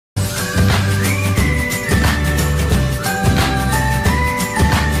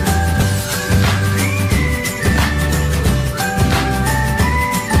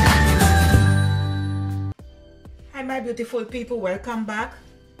beautiful people, welcome back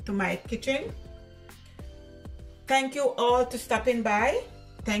to my kitchen. Thank you all to stopping by.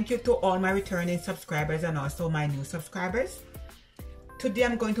 Thank you to all my returning subscribers and also my new subscribers. Today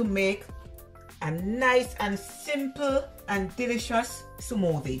I'm going to make a nice and simple and delicious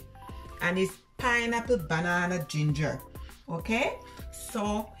smoothie, and it's pineapple, banana, ginger. Okay,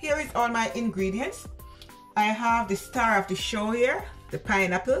 so here is all my ingredients. I have the star of the show here, the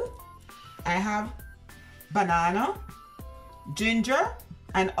pineapple. I have banana, ginger,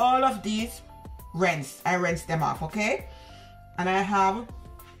 and all of these I rinse them off, okay? And I have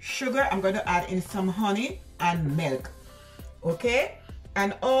sugar. I'm going to add in some honey and milk, okay?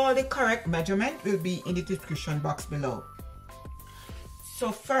 And all the correct measurement will be in the description box below.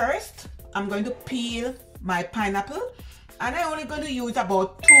 So first, I'm going to peel my pineapple, and I'm only going to use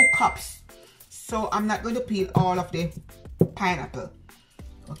about 2 cups. So I'm not going to peel all of the pineapple,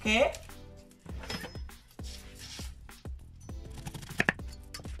 okay?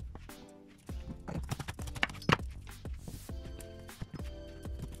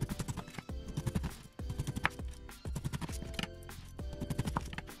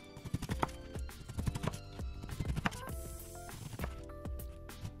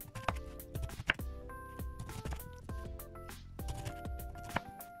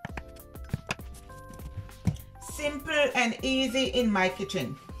 Simple and easy in my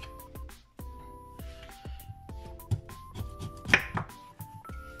kitchen.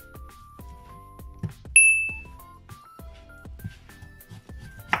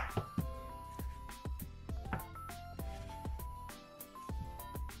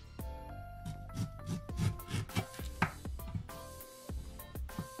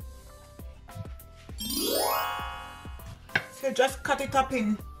 So just cut it up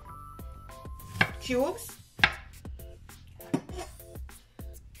in cubes.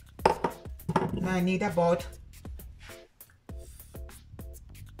 I need about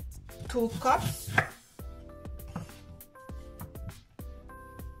 2 cups.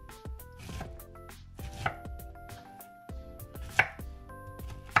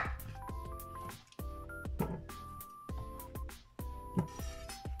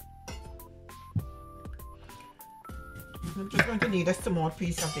 I'm just going to need a small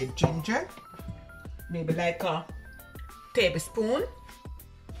piece of the ginger, maybe like a tablespoon.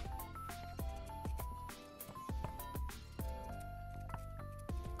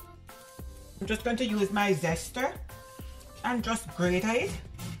 I'm just going to use my zester and just grate it.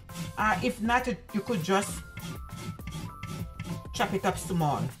 If not, you could just chop it up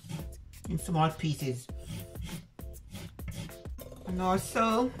small, in small pieces. And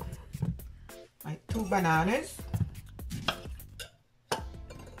also my 2 bananas.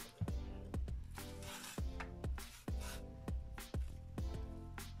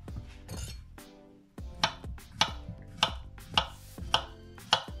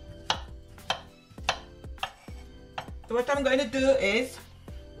 So what I'm going to do is,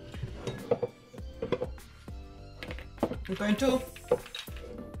 I'm going to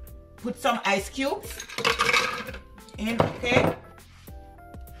put some ice cubes in, okay?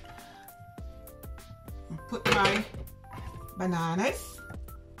 Put my bananas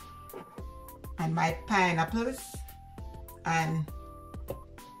and my pineapples and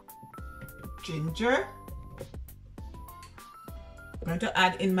ginger. I'm going to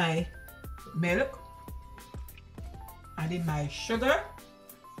add in my milk. Add in my sugar.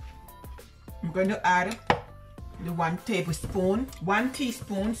 I'm going to add the 1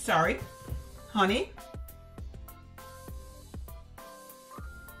 teaspoon, sorry, honey.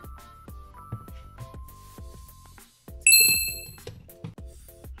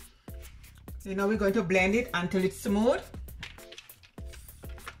 So now we're going to blend it until it's smooth.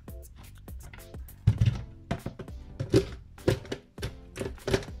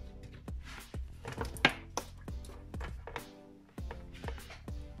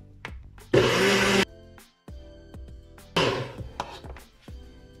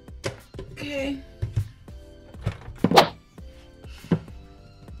 Okay.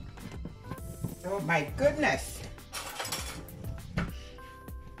 Oh my goodness.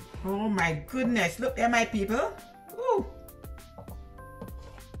 Oh my goodness. Look there, my people. Ooh.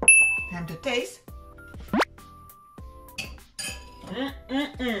 Time to taste.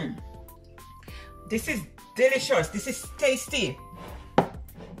 This is delicious. This is tasty.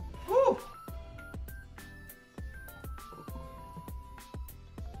 Ooh.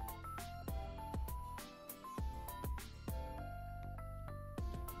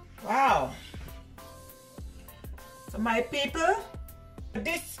 Wow. So my people,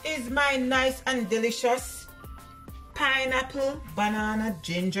 this is my nice and delicious pineapple, banana,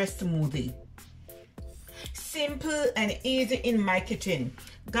 ginger smoothie. simple and easy in my kitchen.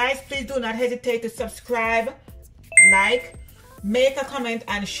 Guys, please do not hesitate to subscribe, like, make a comment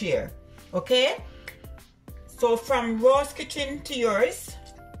and share. Okay? So from Rose's kitchen to yours.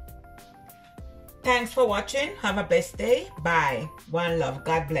 Thanks for watching. Have a best day. Bye. One love.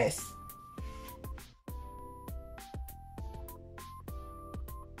 God bless.